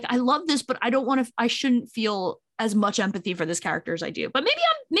 I was like, I love this, but I shouldn't feel as much empathy for this character as I do. But maybe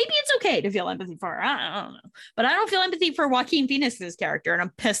it's okay to feel empathy for her. I don't know. But I don't feel empathy for Joaquin Phoenix's character, and I'm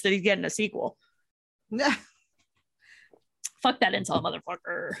pissed that he's getting a sequel. Fuck that incel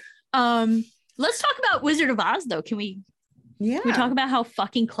motherfucker. Let's talk about Wizard of Oz though. Can we talk about how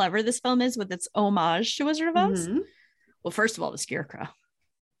fucking clever this film is with its homage to Wizard of Oz? Mm-hmm. Well, first of all, the Scarecrow.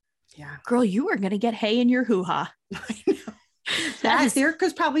 Yeah. Girl, you are going to get hay in your hoo-ha. I know. That's there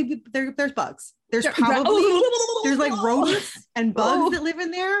because probably there's bugs. There's like rodents and bugs that live in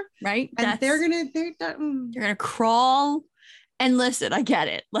there. Right. And they're gonna crawl. And listen, I get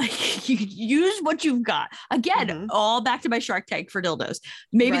it. Like, you use what you've got. Again, all back to my Shark Tank for dildos.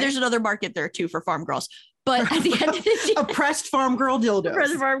 Maybe there's another market there too for farm girls. But at the end of the day, oppressed farm girl dildos.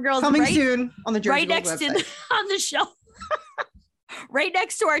 Oppressed farm girls coming soon on the Jersey right next website. to on the shelf. Right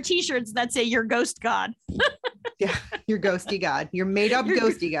next to our t-shirts that say "Your Ghost God." Yeah, your ghosty god. Your made up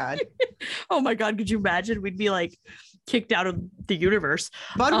ghosty god. Oh my God, could you imagine? We'd be like kicked out of the universe.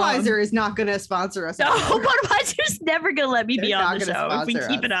 Budweiser is not going to sponsor us. No, Budweiser's never going to let me be on the show if we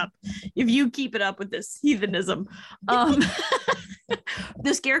keep it up. If you keep it up with this heathenism.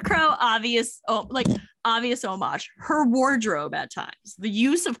 The Scarecrow, obvious homage. Her wardrobe at times, the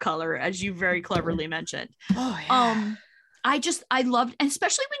use of color, as you very cleverly mentioned. Oh yeah. I loved, and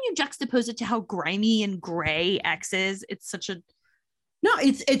especially when you juxtapose it to how grimy and gray X is. It's such a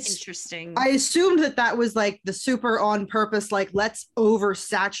it's interesting. I assumed that was like the super on purpose, like let's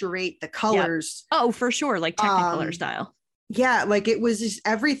oversaturate the colors. Yep. Oh, for sure, like Technicolor style. Yeah, like it was just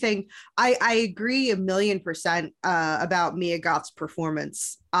everything. I agree 1,000,000% about Mia Goth's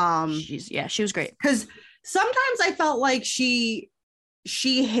performance. She was great. Because sometimes I felt like she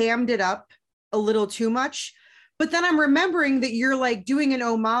hammed it up a little too much. But then I'm remembering that you're like doing an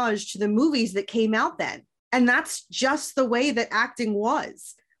homage to the movies that came out then. And that's just the way that acting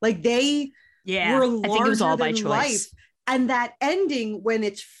was. Like they were larger, I think it was all by choice. Life. And that ending when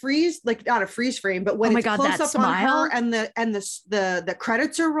it's freeze, like not a freeze frame, but when it's close up smile on her and the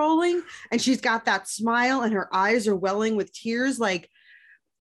credits are rolling and she's got that smile and her eyes are welling with tears, like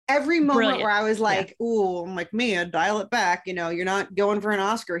every moment where I was like, ooh, I'm like, Mia, dial it back. You know, you're not going for an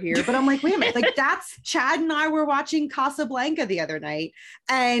Oscar here. But I'm like, wait a minute, like that's Chad and I were watching Casablanca the other night.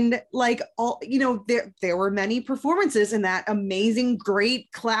 And like all, you know, there were many performances in that amazing, great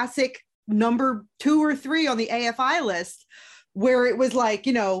classic number 2 or 3 on the AFI list where it was like,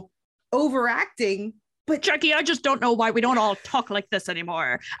 you know, overacting. But Jackie, I just don't know why we don't all talk like this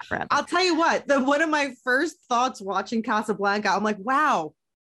anymore. I'll tell you what, one of my first thoughts watching Casablanca, I'm like, wow,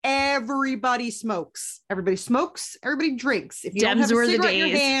 everybody smokes, everybody drinks. If you don't have a cigarette in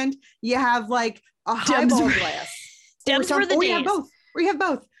your hand, you have like a highball glass. Debs were the days. We have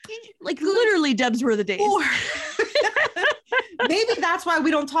both. Like literally Debs were the days. Maybe that's why we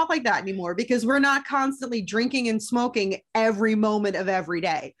don't talk like that anymore, because we're not constantly drinking and smoking every moment of every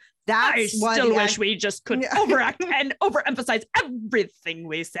day. That's I still wish we just could overact and overemphasize everything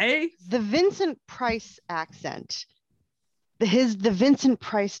we say. The Vincent Price accent, the Vincent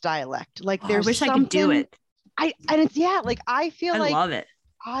Price dialect, like there's I wish I could do it. I feel like love it.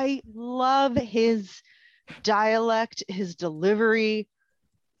 I love his dialect, his delivery.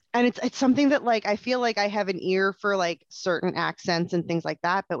 And it's something that like I feel like I have an ear for like certain accents and things like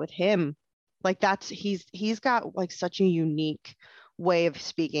that, but with him, like he's got like such a unique way of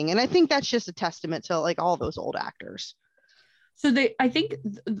speaking, and I think that's just a testament to like all those old actors. So I think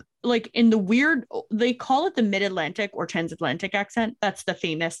like in the weird, they call it the Mid-Atlantic or Transatlantic accent. That's the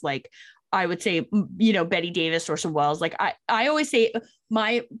famous, like I would say, you know, Betty Davis, Orson Welles. Like I always say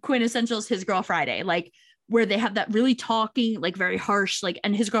my quintessential is His Girl Friday, like where they have that really talking, like very harsh, like,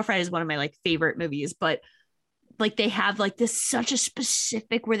 and His Girl Friday is one of my like favorite movies, but like they have like this such a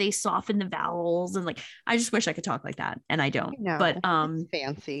specific where they soften the vowels, and like I just wish I could talk like that, and I don't. But it's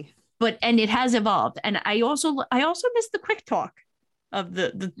fancy. But and it has evolved, and I also miss the quick talk of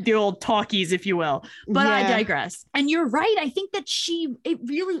the old talkies, if you will. But I digress. And you're right. I think that it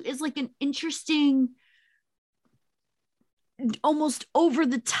really is like an interesting, almost over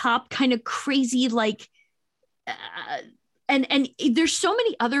the top kind of crazy, like. And there's so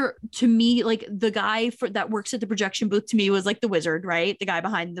many other, to me, like the guy that works at the projection booth to me was like the wizard, right? The guy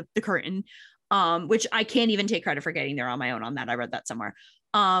behind the curtain, which I can't even take credit for getting there on my own on that. I read that somewhere.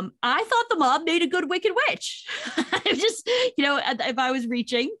 I thought the mob made a good Wicked Witch. Just, you know, if I was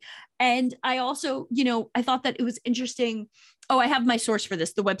reaching. And I also, you know, I thought that it was interesting. Oh, I have my source for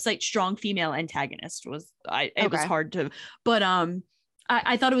this. The website Strong Female Antagonist was, it was hard to, but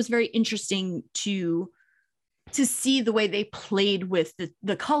I thought it was very interesting to see the way they played with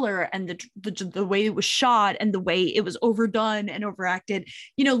the color and the way it was shot and the way it was overdone and overacted.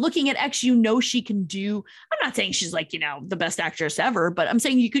 You know, looking at X, you know, she can do, I'm not saying she's like, you know, the best actress ever, but I'm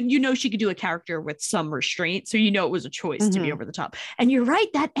saying she could do a character with some restraint. So, you know, it was a choice to be over the top. And you're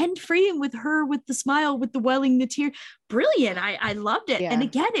right. That end frame with her, with the smile, with the welling, the tear, brilliant. I loved it. Yeah. And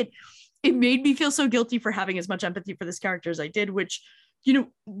again, it made me feel so guilty for having as much empathy for this character as I did, which, you know,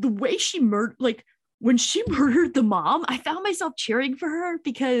 the way she murdered, like, when she murdered the mom, I found myself cheering for her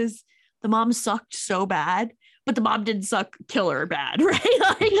because the mom sucked so bad, but the mom didn't kill her bad, right?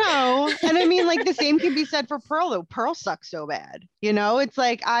 Like, no. And I mean, like the same can be said for Pearl, though. Pearl sucks so bad. You know, it's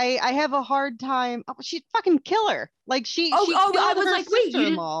like, I have a hard time. Oh, she'd fucking kill her. Like she I was like, wait, you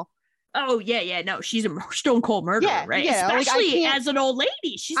didn't... Oh yeah, no, she's a stone cold murderer, right? Yeah, especially as an old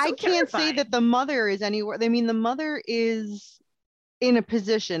lady. She's so I can't say that the mother is anywhere. I mean, the mother is in a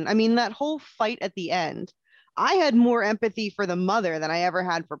position. I mean, that whole fight at the end, I had more empathy for the mother than I ever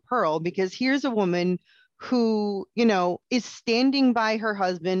had for Pearl, because here's a woman who, you know, is standing by her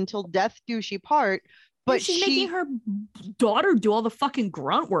husband till death do she part, but she's making her daughter do all the fucking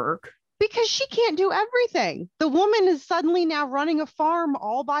grunt work because she can't do everything. The woman is suddenly now running a farm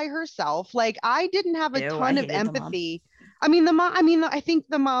all by herself. Like, I didn't have a ton of empathy. I mean, I think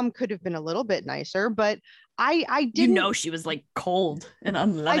the mom could have been a little bit nicer, but I didn't. You know, she was like cold and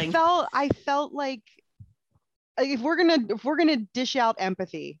unloving. I felt like if we're gonna dish out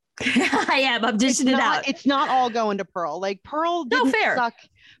empathy, I'm dishing it out. It's not all going to Pearl. Like Pearl didn't suck.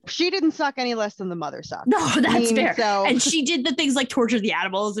 she didn't suck any less than the mother sucked. No, that's fair. So... And she did the things like torture the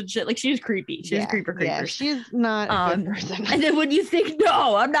animals and shit. Like she was creepy. She was creeper. Yeah, she's not a good person. And then when you think,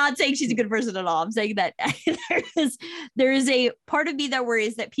 no, I'm not saying she's a good person at all. I'm saying that there is a part of me that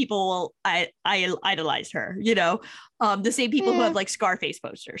worries that people will I idolize her, you know, the same people who have like Scarface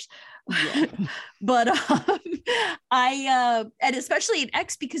posters. Yeah. But and especially in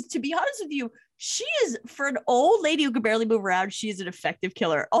X, because to be honest with you, she is, for an old lady who can barely move around, she is an effective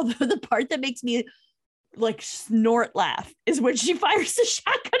killer. Although the part that makes me like snort laugh is when she fires the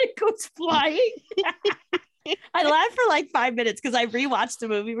shotgun and goes flying. I laughed for like 5 minutes because I rewatched the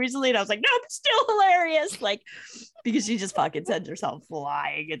movie recently and I was like, no, it's still hilarious. Like, because she just fucking sends herself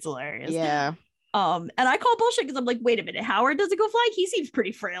flying. It's hilarious. Yeah. And I call bullshit because I'm like, wait a minute, Howard doesn't go flying. He seems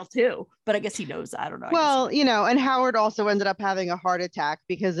pretty frail too, but I guess he knows. I don't know. Well, you know, and Howard also ended up having a heart attack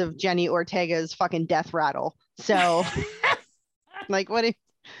because of Jenny Ortega's fucking death rattle. So, like, what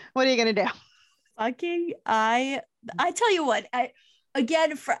are you gonna do? Fucking, I tell you what, I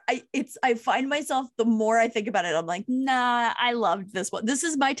find myself, the more I think about it, I'm like, nah, I loved this one. This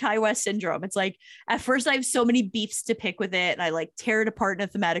is my Ty West syndrome. It's like, at first I have so many beefs to pick with it and I like tear it apart in a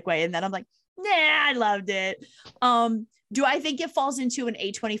thematic way, and then I'm like, nah, I loved it. Do I think it falls into an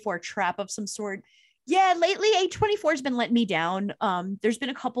A24 trap of some sort? Yeah, lately A24 has been letting me down. There's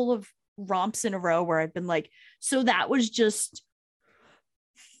been a couple of romps in a row where I've been like, so that was just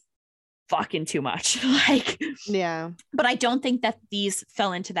fucking too much. Like, yeah. But I don't think that these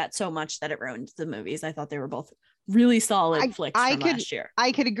fell into that so much that it ruined the movies. I thought they were both really solid flicks from last year.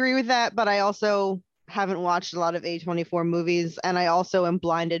 I could agree with that, but I also haven't watched a lot of A24 movies, and I also am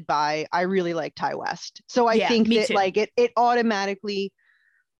blinded by, I really like Ty West. So I think that too. Like it automatically,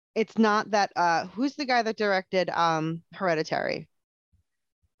 it's not that who's the guy that directed Hereditary?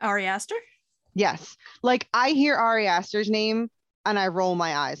 Ari Aster? Yes. Like I hear Ari Aster's name and I roll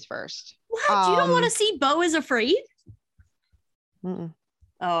my eyes first. What? You don't want to see Beau is Afraid? Mm-mm.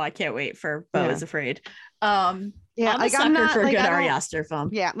 Oh, I can't wait for Beau is Afraid. Yeah, I'm a sucker for a good Ari Aster film.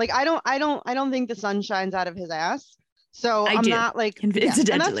 Yeah, like I don't think the sun shines out of his ass. So I'm not like, and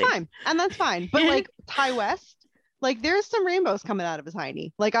that's fine. But like Ty West, like there's some rainbows coming out of his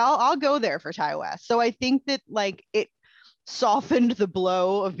hiney. Like I'll go there for Ty West. So I think that like it softened the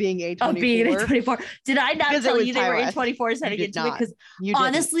blow of being A24. Did I not tell you they were A24s heading into it? Because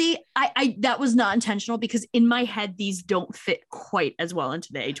honestly, I that was not intentional, because in my head these don't fit quite as well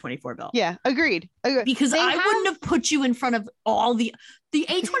into the A24 bill. Yeah, agreed. Because I wouldn't have put you in front of all the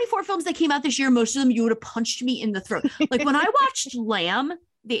A24 films that came out this year. Most of them you would have punched me in the throat. Like when I watched Lamb,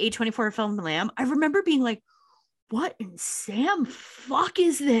 the A24 film Lamb, I remember being like, what in Sam fuck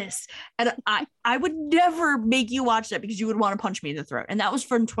is this? And I would never make you watch that because you would want to punch me in the throat. And that was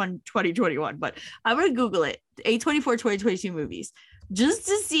from 2021, but I'm going to Google it. A24 2022 movies, just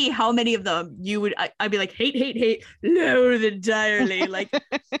to see how many of them you would, I'd be like, hate, loathe entirely. Like,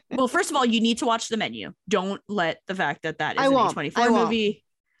 well, first of all, you need to watch The Menu. Don't let the fact that is an A24 movie.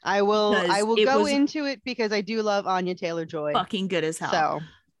 I will go into it because I do love Anya Taylor-Joy. Fucking good as hell. So.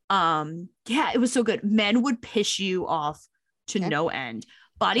 Yeah, it was so good. Men would piss you off to no end.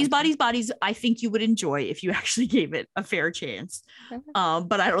 Bodies. I think you would enjoy if you actually gave it a fair chance.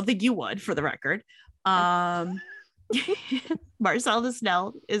 But I don't think you would, for the record. Marcel the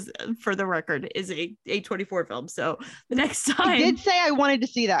Snell is, for the record, is a A24 film. So the next time, I did say I wanted to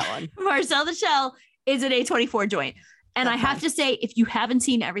see that one. Marcel the Shell is an A24 joint. And I have to say, if you haven't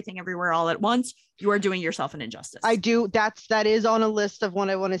seen Everything Everywhere All at Once, you are doing yourself an injustice. I do. That is on a list of what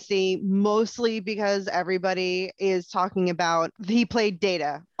I want to see, mostly because everybody is talking about, he played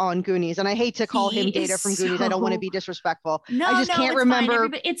Data on Goonies, and I hate to call him Data from Goonies. I don't want to be disrespectful. I just can't remember.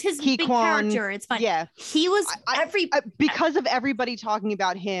 It's his big character. It's fine. Yeah, he was because of everybody talking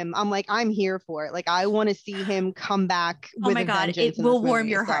about him. I'm like, I'm here for it. Like, I want to see him come back. Oh my god, it will warm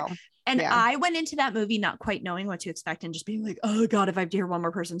your heart. And I went into that movie not quite knowing what to expect and just being like, oh God, if I have to hear one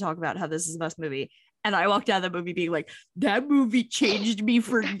more person talk about how this is the best movie. And I walked out of that movie being like, that movie changed me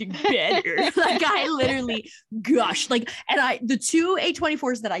for better. Like I literally gushed. Like, and the two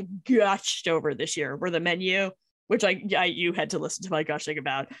A24s that I gushed over this year were The Menu, which you had to listen to my gushing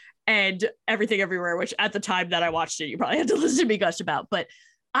about, and Everything Everywhere, which at the time that I watched it, you probably had to listen to me gush about. But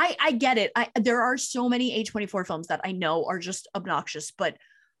I get it. There are so many A24 films that I know are just obnoxious, but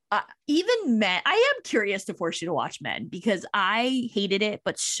even Men, I am curious to force you to watch Men because I hated it,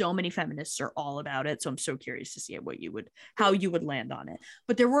 but so many feminists are all about it. So I'm so curious to see how you would land on it.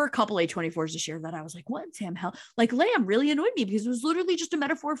 But there were a couple A24s this year that I was like, what Sam hell? Like Lamb really annoyed me because it was literally just a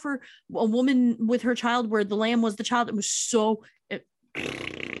metaphor for a woman with her child where the lamb was the child. It was so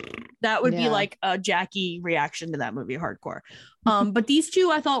That would be Yeah. like a Jackie reaction to that movie, hardcore. But these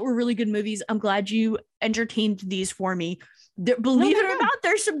two I thought were really good movies. I'm glad you entertained these for me. Believe it or not,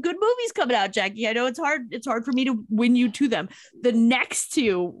 there's some good movies coming out, Jackie. I know it's hard for me to win you to them. The next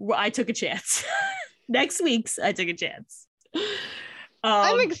two, I took a chance. Next week's, I took a chance.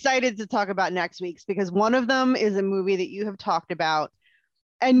 I'm excited to talk about next week's because one of them is a movie that you have talked about,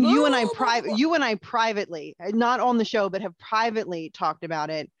 and you and I privately, not on the show, but have privately talked about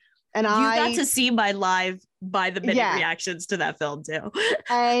it. And you got to see my live by the minute reactions to that film too.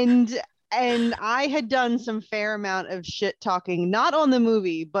 And I had done some fair amount of shit talking, not on the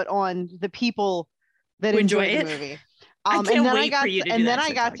movie, but on the people that enjoy the movie. I can't wait for you to do that.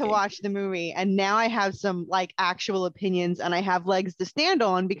 I got to watch the movie, and now I have some like actual opinions, and I have legs to stand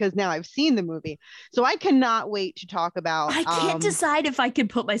on because now I've seen the movie. So I cannot wait to talk about. I can't decide if I can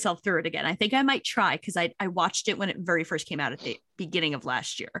put myself through it again. I think I might try because I watched it when it very first came out at the beginning of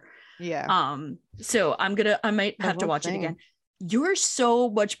last year. Yeah. So I might have to watch it again. You're so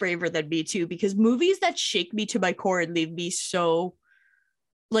much braver than me too, because movies that shake me to my core and leave me so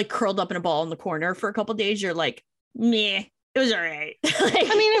like curled up in a ball in the corner for a couple days, you're like, meh, it was all right.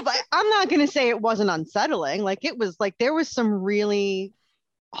 I mean, I'm not going to say it wasn't unsettling. Like it was like, there was some really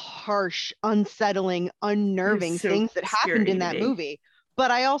harsh, unsettling, unnerving things that happened in that movie. But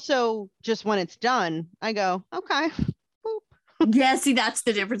I also just, when it's done, I go, okay. Yeah, see, that's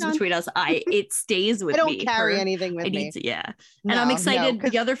the difference between us. It stays with me. I don't carry anything with me. And I'm excited.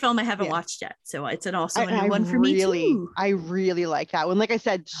 The other film I haven't watched yet, so it's also a new one for me too. I really like that one. Like I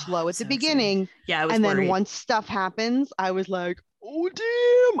said, slow at the beginning. Yeah, I was and worried. Then once stuff happens, I was like, oh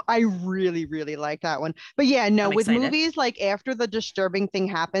damn! I really, really like that one. But yeah, no, with movies, like after the disturbing thing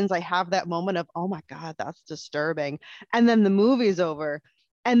happens, I have that moment of, oh my god, that's disturbing, and then the movie's over.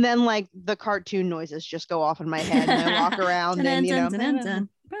 And then like the cartoon noises just go off in my head and I walk around and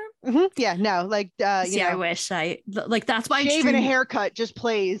yeah, no, like I wish that's why shaving a haircut just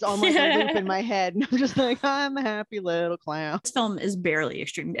plays on like a loop in my head. And I'm just like, I'm a happy little clown. This film is barely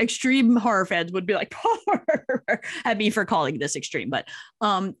extreme. Extreme horror fans would be like at me for calling this extreme, but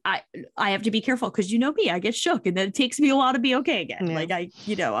I have to be careful because you know me, I get shook and then it takes me a while to be okay again. Yeah. Like I'm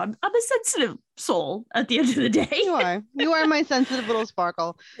a sensitive soul at the end of the day. You are my sensitive little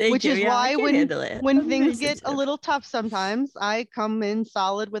sparkle. Which is why when things get a little tough sometimes, I come in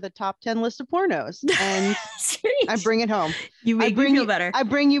solid with a top 10 list of pornos and I bring it home. You make me feel better. I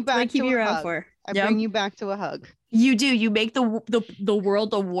bring you back to a hug. Bring you back to a hug. You do. You make the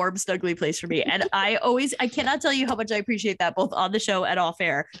world a warm, snuggly place for me. And I cannot tell you how much I appreciate that both on the show and off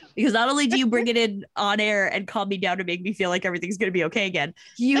air, because not only do you bring it in on air and calm me down to make me feel like everything's going to be okay again,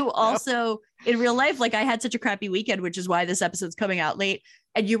 you also in real life, like I had such a crappy weekend, which is why this episode's coming out late.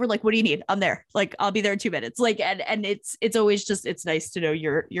 And you were like, what do you need? I'm there. Like, I'll be there in 2 minutes. Like, and it's always just, it's nice to know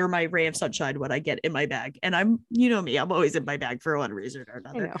you're my ray of sunshine when I get in my bag. And I'm, you know me, I'm always in my bag for one reason or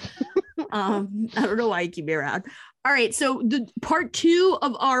another. I don't know why you keep me around. All right. So the part 2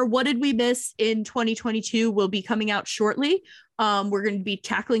 of our What Did We Miss in 2022 will be coming out shortly. We're going to be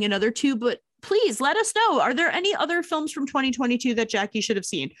tackling another 2, but please let us know. Are there any other films from 2022 that Jackie should have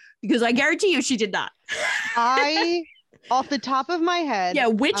seen? Because I guarantee you she did not. Off the top of my head. Yeah.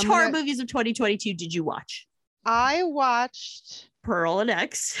 Which horror movies of 2022 did you watch? I watched Pearl and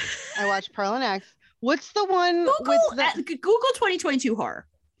X. I watched Pearl and X. What's the one? Google 2022 horror.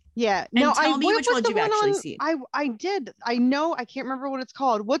 Yeah. And tell me which ones you've actually seen. I did. I know. I can't remember what it's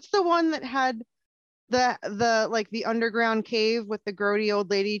called. What's the one that had the like the underground cave with the grody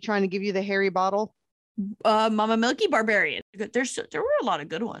old lady trying to give you the hairy bottle? Mama Milky, Barbarian. There were a lot of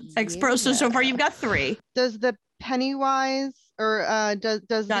good ones. Yeah. So far you've got 3. Does the Pennywise or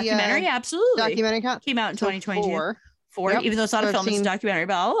does documentary? Absolutely. Documentary came out in 2022. 4, yep. even though it's not a film, it's a documentary,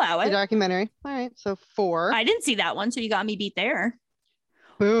 but I'll allow it. The documentary. All right, so 4. I didn't see that one, so you got me beat there.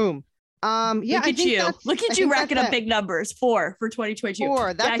 Boom. Yeah. Look at you racking up big numbers. 4 for 2022.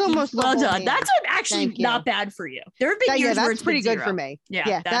 4. That's Jackie, almost well done. That's actually not bad for you. There have been years where it's pretty good 0. for me.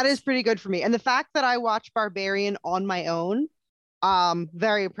 Yeah, that is pretty good for me. And the fact that I watched Barbarian on my own,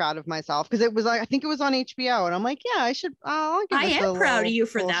 very proud of myself because it was like I think it was on HBO, and I'm like, yeah, I should. I am proud of you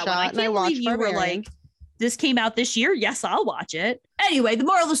for that one. I can't believe you were like, this came out this year. Yes, I'll watch it. Anyway, the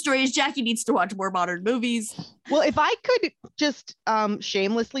moral of the story is Jackie needs to watch more modern movies. Well, if I could just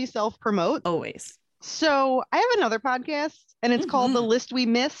shamelessly self-promote. Always. So I have another podcast and it's called The List We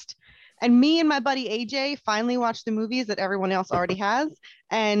Missed. And me and my buddy AJ finally watched the movies that everyone else already has.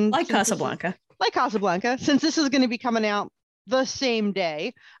 And like Casablanca. Since this is going to be coming out the same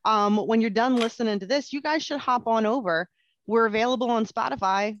day, when you're done listening to this, you guys should hop on over We're available on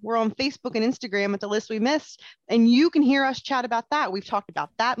Spotify. We're on Facebook and Instagram at The List We Missed, and you can hear us chat about that. We've talked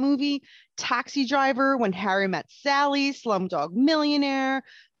about that movie, Taxi Driver, When Harry Met Sally, Slumdog Millionaire.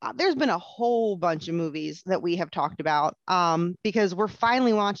 There's been a whole bunch of movies that we have talked about because we're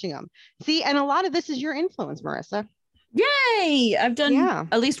finally watching them. See, and a lot of this is your influence, Marissa. Yay! I've done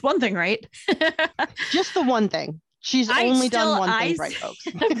at least one thing right. Just the one thing. She's only done one thing right, folks.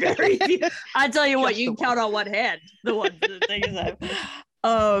 I tell you what, you can count on one hand the things I've.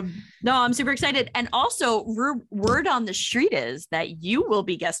 No, I'm super excited. And also, word on the street is that you will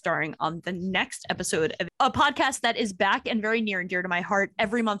be guest starring on the next episode of a podcast that is back and very near and dear to my heart,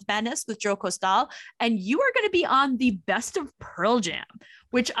 Every Month Madness with Joe Costal. And you are going to be on the Best of Pearl Jam,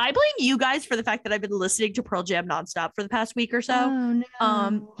 which I blame you guys for the fact that I've been listening to Pearl Jam nonstop for the past week or so. Oh,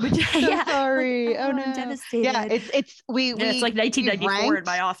 no. Sorry. Oh no, I'm devastated. Yeah, it's like 1994 in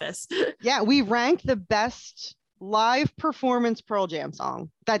my office. Yeah, we ranked the best live performance Pearl Jam song.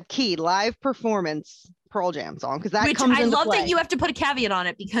 That key live performance Pearl Jam song, because that comes into play. I love that you have to put a caveat on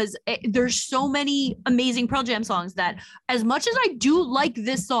it, because there's so many amazing Pearl Jam songs that, as much as I do like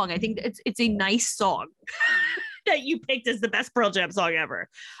this song, I think it's a nice song that you picked as the best Pearl Jam song ever.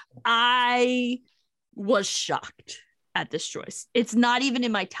 I was shocked at this choice. It's not even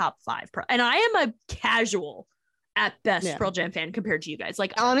in my top 5. And I am a casual at best Pearl Jam fan compared to you guys.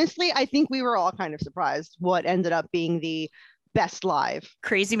 Like, honestly, I think we were all kind of surprised what ended up being the best live.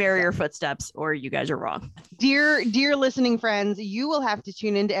 Crazy Mary or Footsteps, or you guys are wrong. Dear listening friends, you will have to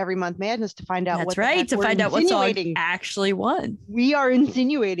tune into Every Month Madness to find out what song actually won. We are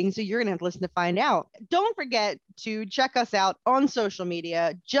insinuating, so you're gonna have to listen to find out. Don't forget to check us out on social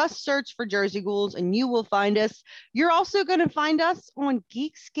media. Just search for Jersey Ghouls and you will find us. You're also gonna find us on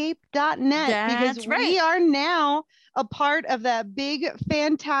geekscape.net because we are now a part of that big,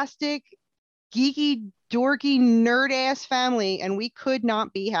 fantastic, geeky, dorky, nerd ass family, and we could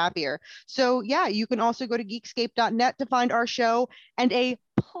not be happier. So yeah, you can also go to geekscape.net to find our show and a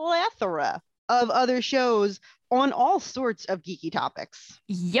plethora of other shows on all sorts of geeky topics.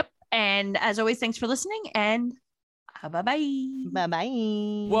 Yep. And as always, thanks for listening, and bye-bye.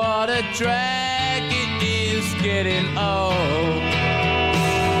 Bye-bye. What a drag it is getting old.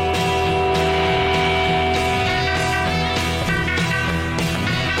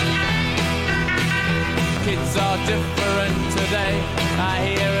 Kids are different today. I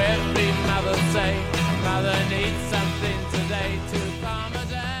hear every mother say, mother needs something today to calm her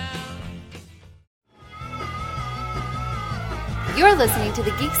down. You're listening to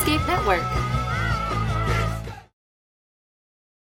the Geekscape Network.